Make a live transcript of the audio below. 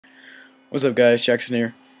What's up, guys? Jackson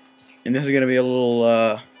here, and this is gonna be a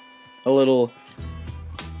little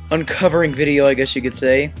uncovering video, I guess you could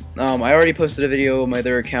say. I already posted a video on my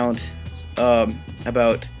other account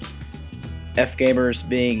about FGamers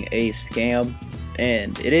being a scam,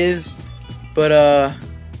 and it is, but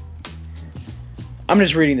I'm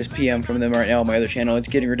just reading this PM from them right now on my other channel. It's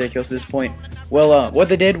getting ridiculous at this point. Well, what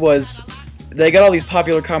they did was they got all these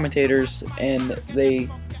popular commentators, and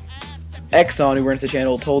Exxon, who runs the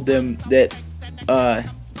channel, told them that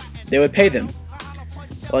they would pay them,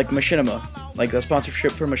 like Machinima, like a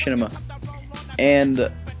sponsorship for Machinima. And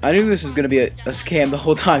I knew this was going to be a scam the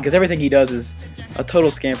whole time, because everything he does is a total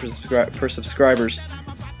scam for subscribers.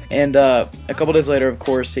 And a couple days later, of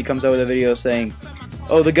course, he comes out with a video saying,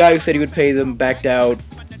 "Oh, the guy who said he would pay them backed out.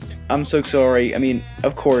 I'm so sorry." I mean,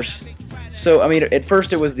 of course. So, I mean, at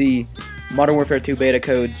first it was the Modern Warfare 2 beta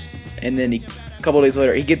codes, and then a couple days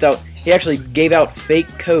later, he actually gave out fake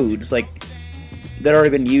codes, like, that had already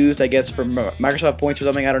been used, I guess, for Microsoft points or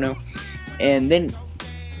something, I don't know. And then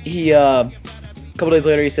he, a couple days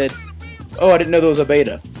later, he said, "Oh, I didn't know there was a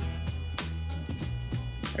beta."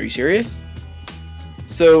 Are you serious?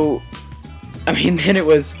 So, I mean, then it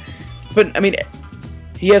was, but, I mean,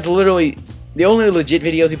 he has literally, the only legit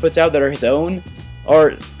videos he puts out that are his own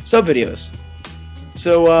are sub-videos.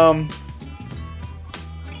 So,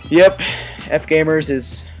 yep, FGamers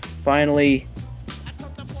is finally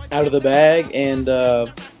out of the bag, and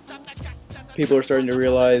people are starting to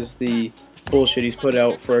realize the bullshit he's put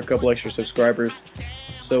out for a couple extra subscribers.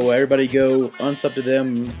 So everybody go unsub to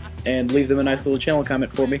them and leave them a nice little channel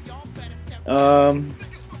comment for me.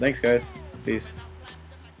 Thanks, guys. Peace.